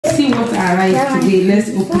what arrived today. Let's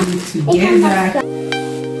open it together.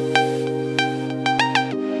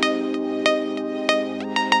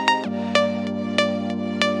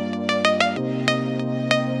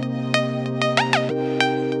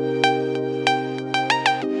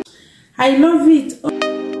 I love it. Oh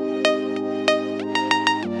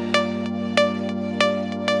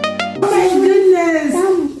my goodness.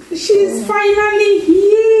 She's finally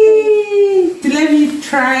here. Let me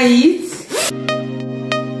try it.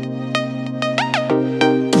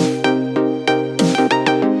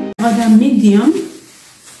 Other medium.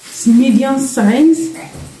 It's medium size.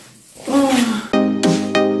 Oh.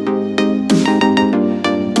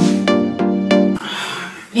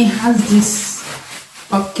 It has this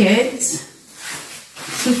pocket,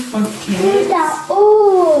 2 pockets.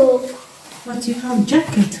 Oh, But you have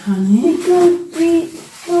jacket, honey. because we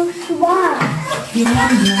swap. You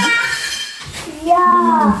want that?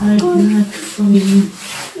 Yeah. Very glad for you.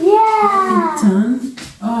 Yeah. Done.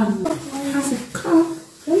 Oh, it has a cup.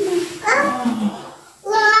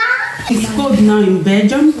 It's cold now in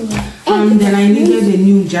Belgium, and then I needed a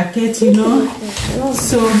new jacket, you know.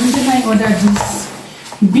 So then I ordered this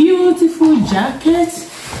beautiful jacket.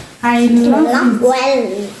 I love it.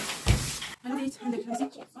 Well.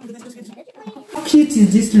 How cute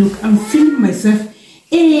is this look? I'm feeling myself.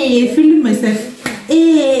 Hey, feeling myself.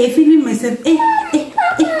 Hey, feeling myself. Hey, hey,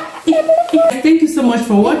 hey, hey, hey. Thank you so much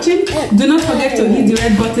for watching. Do not forget to hit the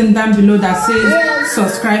red button down below that says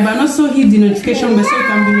subscribe, and also hit the notification bell so you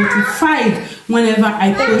can be notified whenever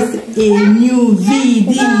I post a new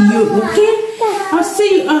video. Okay? I'll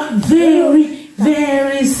see you very,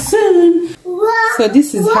 very soon. So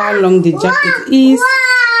this is how long the jacket is.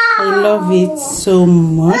 I love it so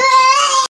much.